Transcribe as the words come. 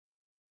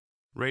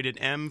Rated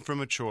M for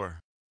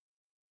mature.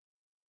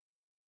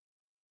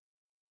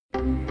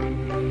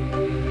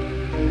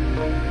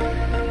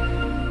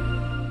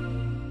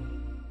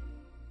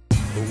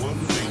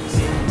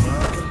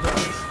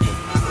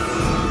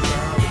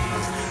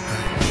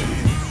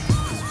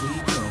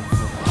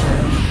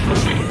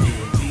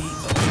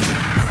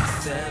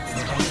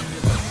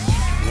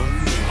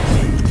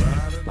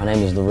 My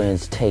name is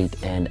Larenz Tate,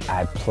 and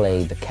I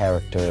play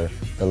the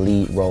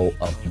lead role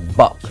of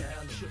Buck.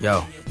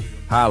 Yo,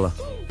 holla.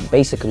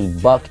 Basically,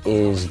 Buck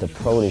is the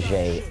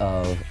protege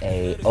of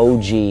a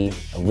OG,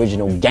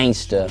 original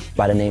gangster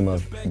by the name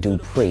of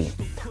Dupree,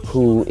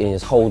 who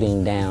is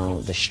holding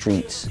down the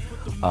streets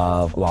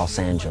of Los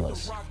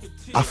Angeles.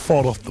 I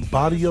fought off the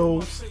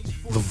Barrios,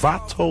 the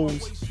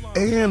Vatos,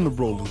 and the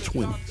Rolling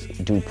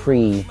 20s.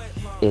 Dupree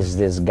is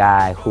this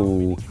guy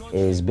who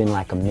has been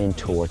like a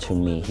mentor to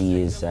me. He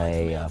is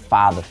a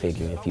father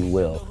figure, if you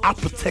will. I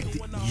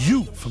protected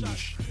you from the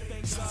streets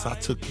since I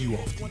took you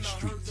off these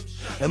streets.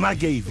 And I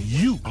gave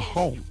you a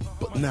home,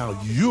 but now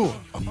you're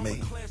a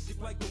man.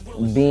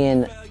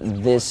 Being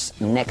this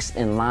next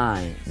in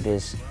line,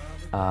 this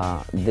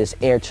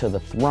heir to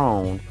the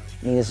throne,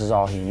 I mean, this is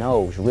all he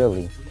knows,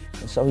 really.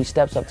 And so he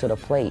steps up to the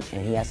plate,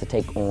 and he has to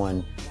take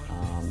on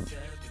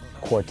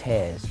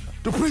Cortez.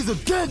 Dupree's a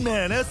dead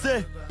man,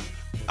 essay.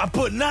 I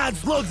put 9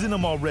 slugs in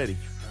him already.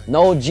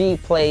 Noel G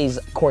plays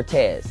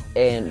Cortez,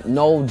 and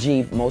Noel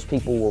G, most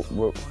people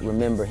will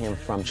remember him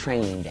from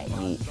Training Day.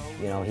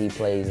 He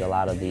plays a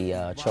lot of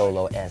the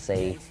Cholo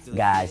SA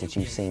guys that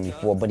you've seen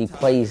before, but he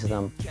plays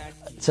them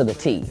to the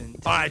T.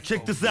 All right,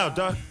 check this out,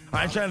 dawg.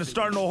 I ain't trying to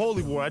start no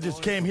holy war. I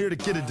just came here to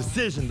get a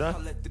decision,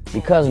 dawg.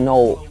 Because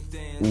Noel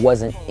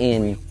wasn't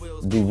in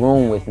the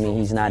room with me,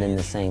 he's not in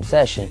the same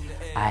session,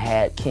 I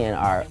had Ken,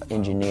 our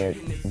engineer,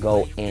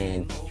 go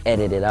and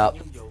edit it up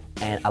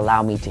and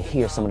allow me to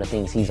hear some of the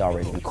things he's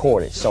already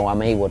recorded. So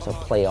I'm able to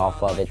play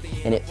off of it,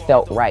 and it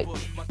felt right.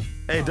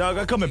 Hey, dawg,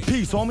 I come in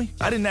peace, homie.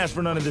 I didn't ask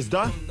for none of this,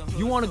 dawg.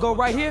 You want to go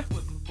right here?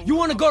 You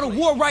want to go to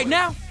war right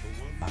now?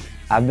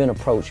 I've been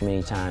approached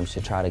many times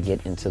to try to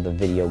get into the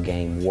video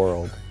game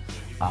world,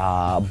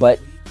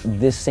 but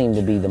this seemed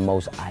to be the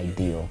most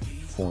ideal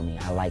for me.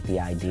 I like the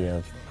idea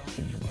of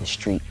the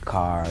street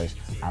cars.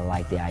 I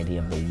like the idea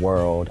of the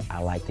world.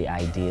 I like the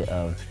idea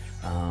of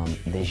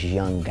this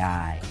young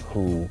guy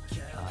who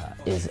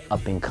is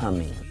up and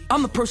coming.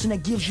 I'm the person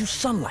that gives you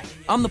sunlight.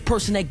 I'm the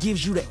person that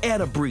gives you the air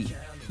to breathe.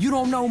 You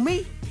don't know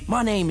me?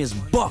 My name is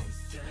Buck.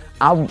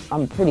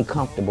 I'm pretty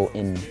comfortable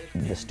in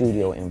the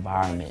studio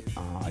environment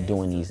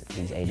doing these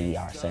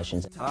ADR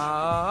sessions.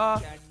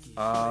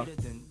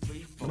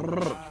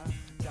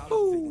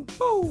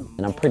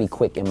 And I'm pretty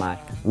quick in my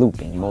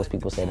looping. Most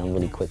people say that I'm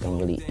really quick, I'm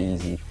really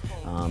easy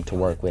to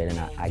work with, and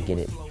I get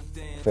it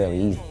fairly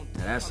easy.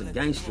 Now that's a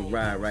gangster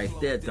ride right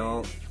there,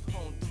 dog.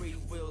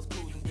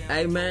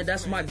 Hey man,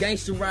 that's my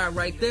gangster ride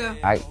right there.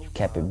 I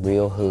kept it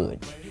real hood,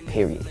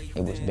 period.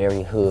 It was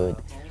very hood,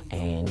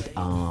 and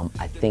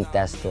I think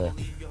that's the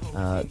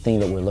thing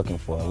that we're looking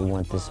for. We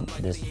want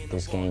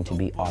this game to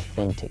be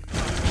authentic.